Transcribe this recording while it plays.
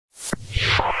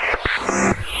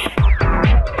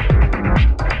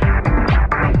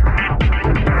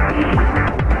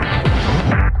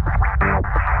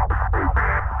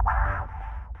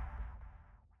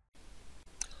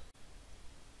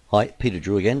Hi, Peter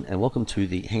Drew again, and welcome to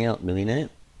the Hangout Millionaire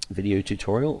video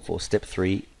tutorial for Step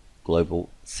 3 Global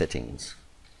Settings.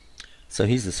 So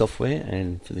here's the software,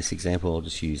 and for this example I'll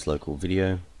just use local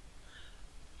video,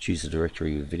 choose a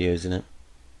directory with videos in it.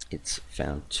 It's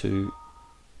found 2,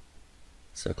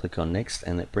 so click on next,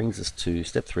 and that brings us to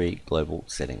Step 3 Global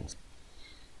Settings.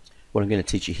 What I'm going to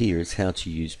teach you here is how to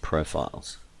use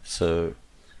profiles. So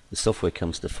the software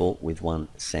comes default with one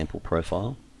sample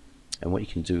profile, and what you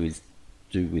can do with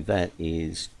that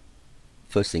is,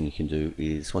 first thing you can do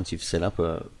is, once you've set up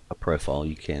a profile,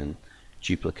 you can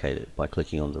duplicate it by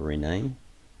clicking on the rename,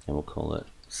 and we'll call it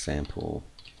sample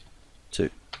 2.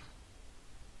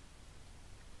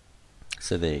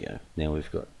 So there you go. Now we've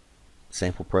got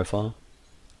sample profile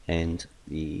and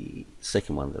the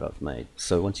second one that I've made.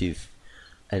 So once you've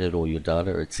added all your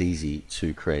data, it's easy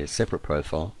to create a separate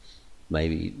profile.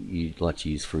 Maybe you'd like to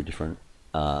use for a different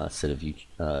set of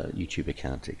YouTube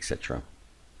account, etc.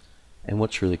 And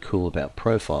what's really cool about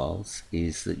profiles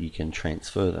is that you can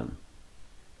transfer them.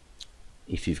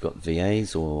 If you've got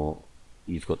VAs or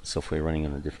you've got the software running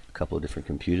on a couple of different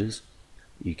computers,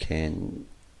 you can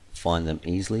find them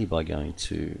easily by going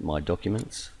to My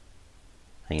Documents,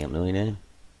 Hangout Millionaire,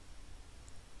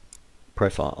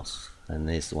 Profiles, and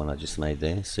there's the one I just made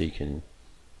there. So you can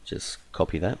just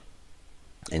copy that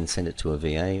and send it to a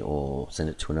VA or send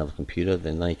it to another computer.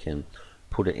 Then they can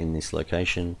put it in this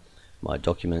location, My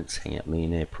Documents, Hangout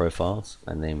Millionaire, Profiles,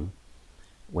 and then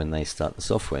when they start the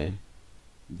software,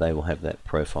 they will have that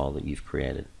profile that you've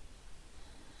created.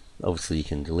 Obviously you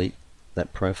can delete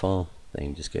that profile,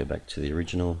 then just go back to the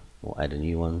original or add a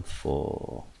new one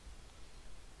for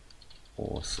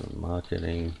awesome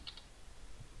marketing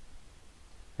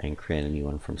and create a new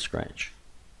one from scratch.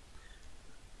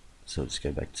 So just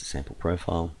go back to sample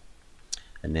profile,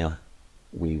 and now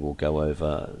we will go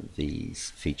over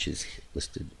these features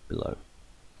listed below.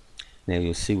 Now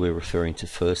you'll see we're referring to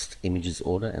first images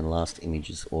order and last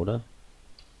images order.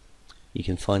 You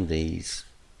can find these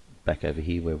back over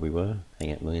here where we were,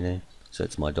 Hangout Millionaire. So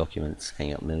it's My Documents,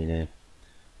 Hangout Millionaire,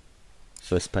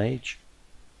 first page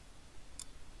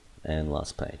and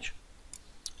last page.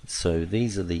 So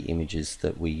these are the images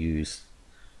that we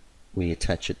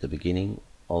attach at the beginning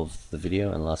of the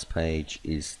video, and last page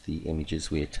is the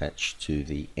images we attach to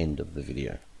the end of the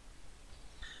video.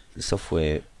 The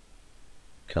software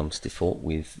comes default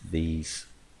with these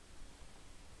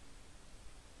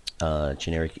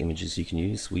generic images you can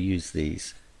use. We use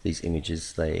these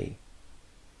images. They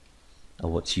are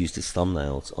what's used as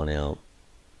thumbnails on our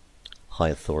high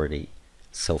authority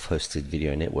self-hosted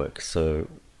video network. So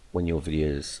when your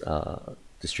videos are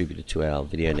distributed to our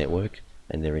video network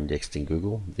and they're indexed in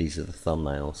Google, these are the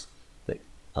thumbnails that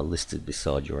are listed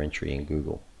beside your entry in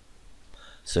Google.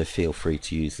 So feel free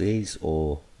to use these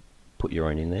or put your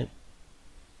own in there.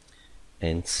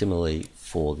 And similarly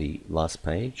for the last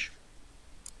page,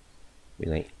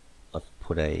 I've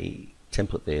put a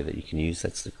template there that you can use.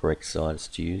 That's the correct size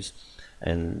to use,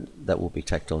 and that will be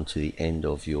tacked on to the end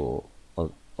of your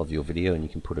video, and you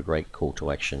can put a great call to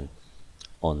action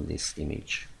on this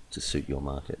image to suit your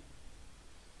market.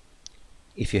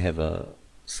 If you have a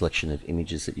selection of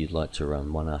images that you'd like to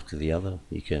run one after the other,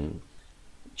 you can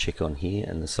check on here,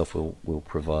 and the software will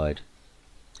provide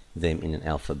them in an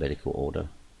alphabetical order.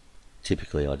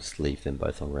 Typically I just leave them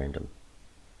both on random.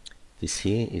 This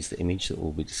here is the image that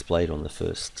will be displayed on the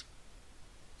first,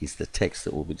 is the text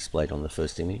that will be displayed on the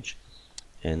first image,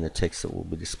 and the text that will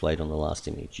be displayed on the last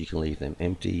image. You can leave them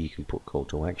empty, you can put call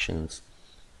to actions.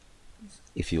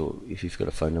 If you've got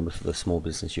a phone number for the small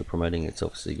business you're promoting, it's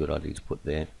obviously a good idea to put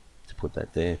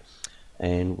that there.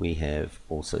 And we have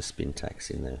also spin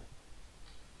tags in there.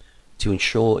 To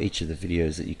ensure each of the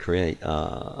videos that you create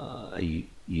are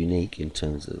unique in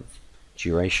terms of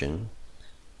duration,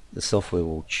 the software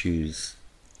will choose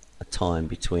a time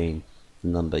between the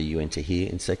number you enter here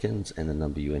in seconds and the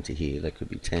number you enter here. That could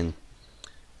be 10.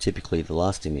 Typically the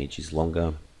last image is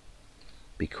longer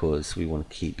because we want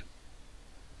to keep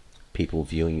people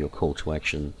viewing your call to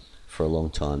action for a long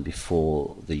time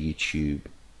before the YouTube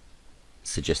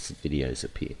suggested videos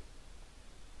appear.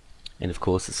 And of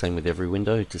course the same with every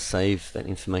window. To save that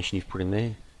information you've put in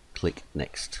there, click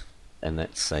next, and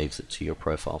that saves it to your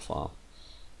profile file.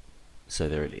 So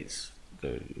there it is.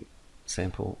 Go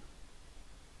sample,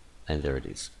 and there it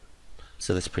is.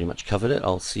 So that's pretty much covered it.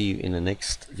 I'll see you in the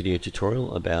next video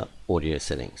tutorial about audio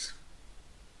settings.